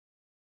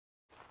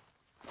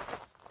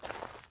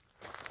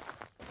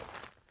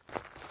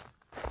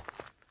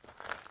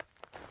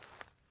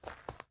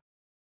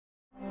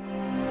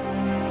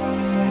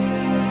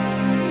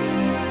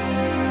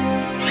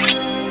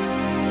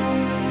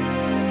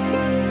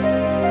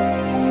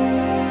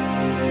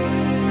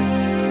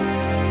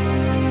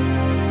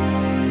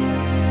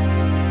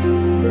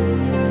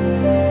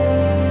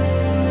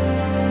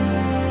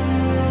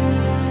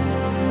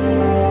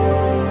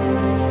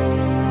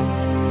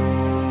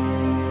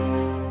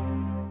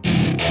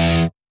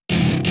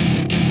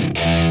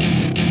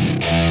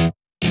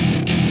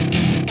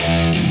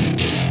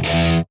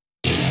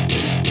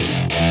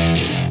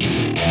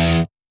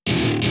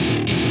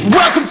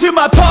to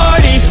my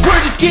party,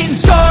 we're just getting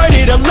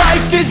started. A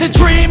life is a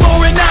dream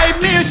or a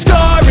nightmare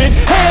scarring.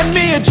 Hand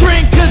me a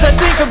drink cause I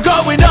think I'm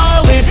going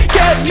all in.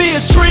 Get me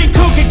a shrink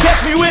who can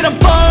catch me when I'm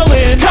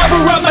falling.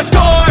 Cover up my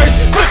scars,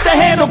 flip the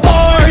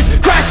handlebars,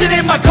 crashing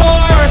in my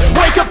car,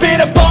 wake up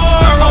in a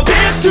bar. I'll be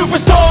a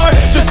superstar,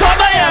 just on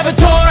my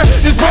avatar.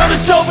 This world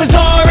is so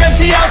bizarre,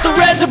 empty out the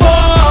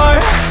reservoir.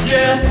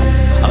 Yeah,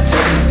 I'm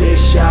taking 6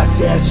 shots,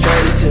 yeah,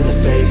 straight to the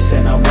face.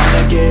 And I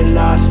wanna get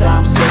lost,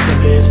 I'm sick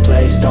of this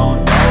place.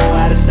 Don't know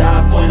how to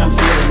stop when I'm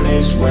feeling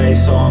this way.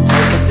 So I'm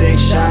taking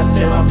 6 shots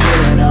till I'm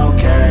feeling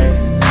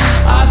okay.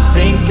 I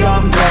think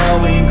I'm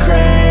going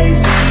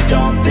crazy,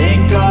 don't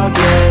think I'll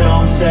get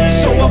home safe.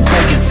 So I'm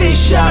taking 6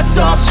 shots,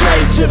 all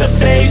straight to the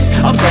face.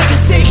 I'm taking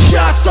 6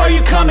 shots, are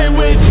you coming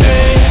with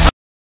me?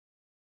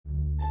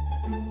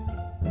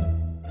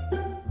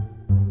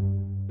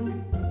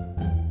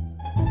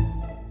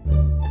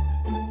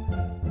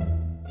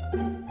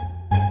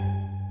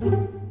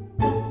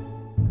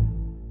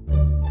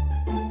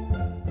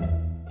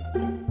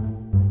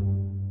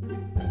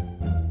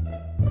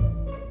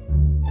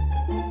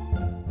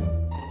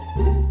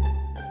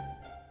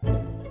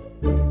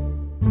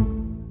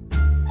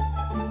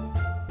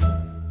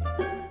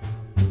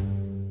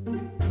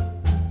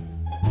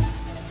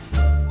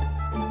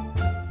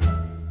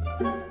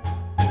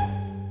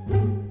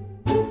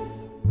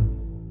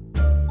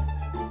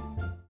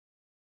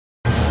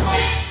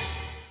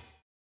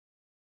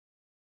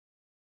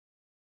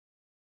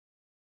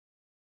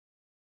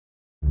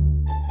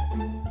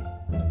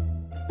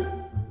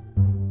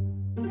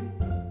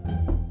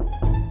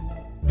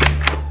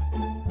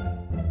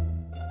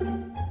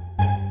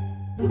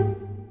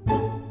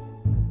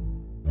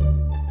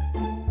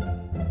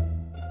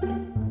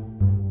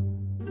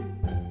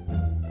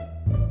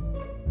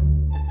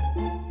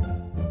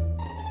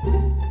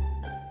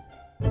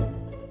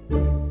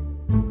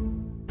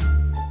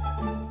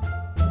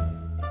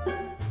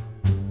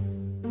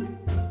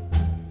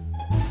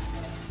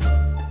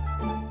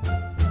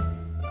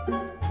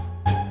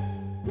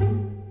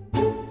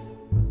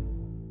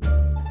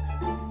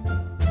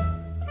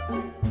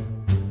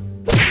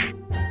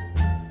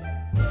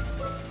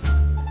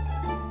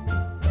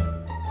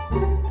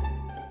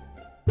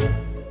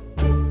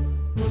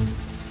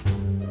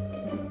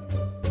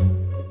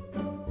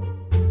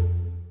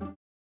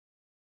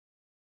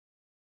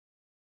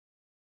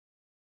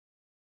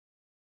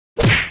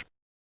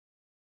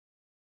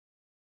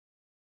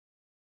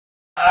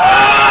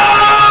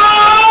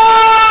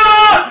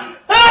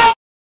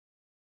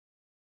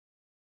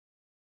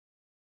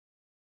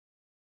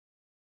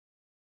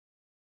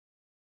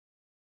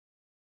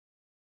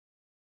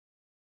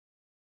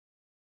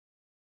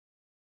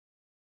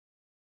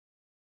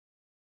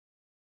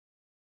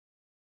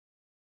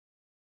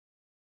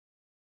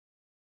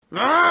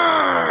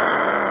 Ah!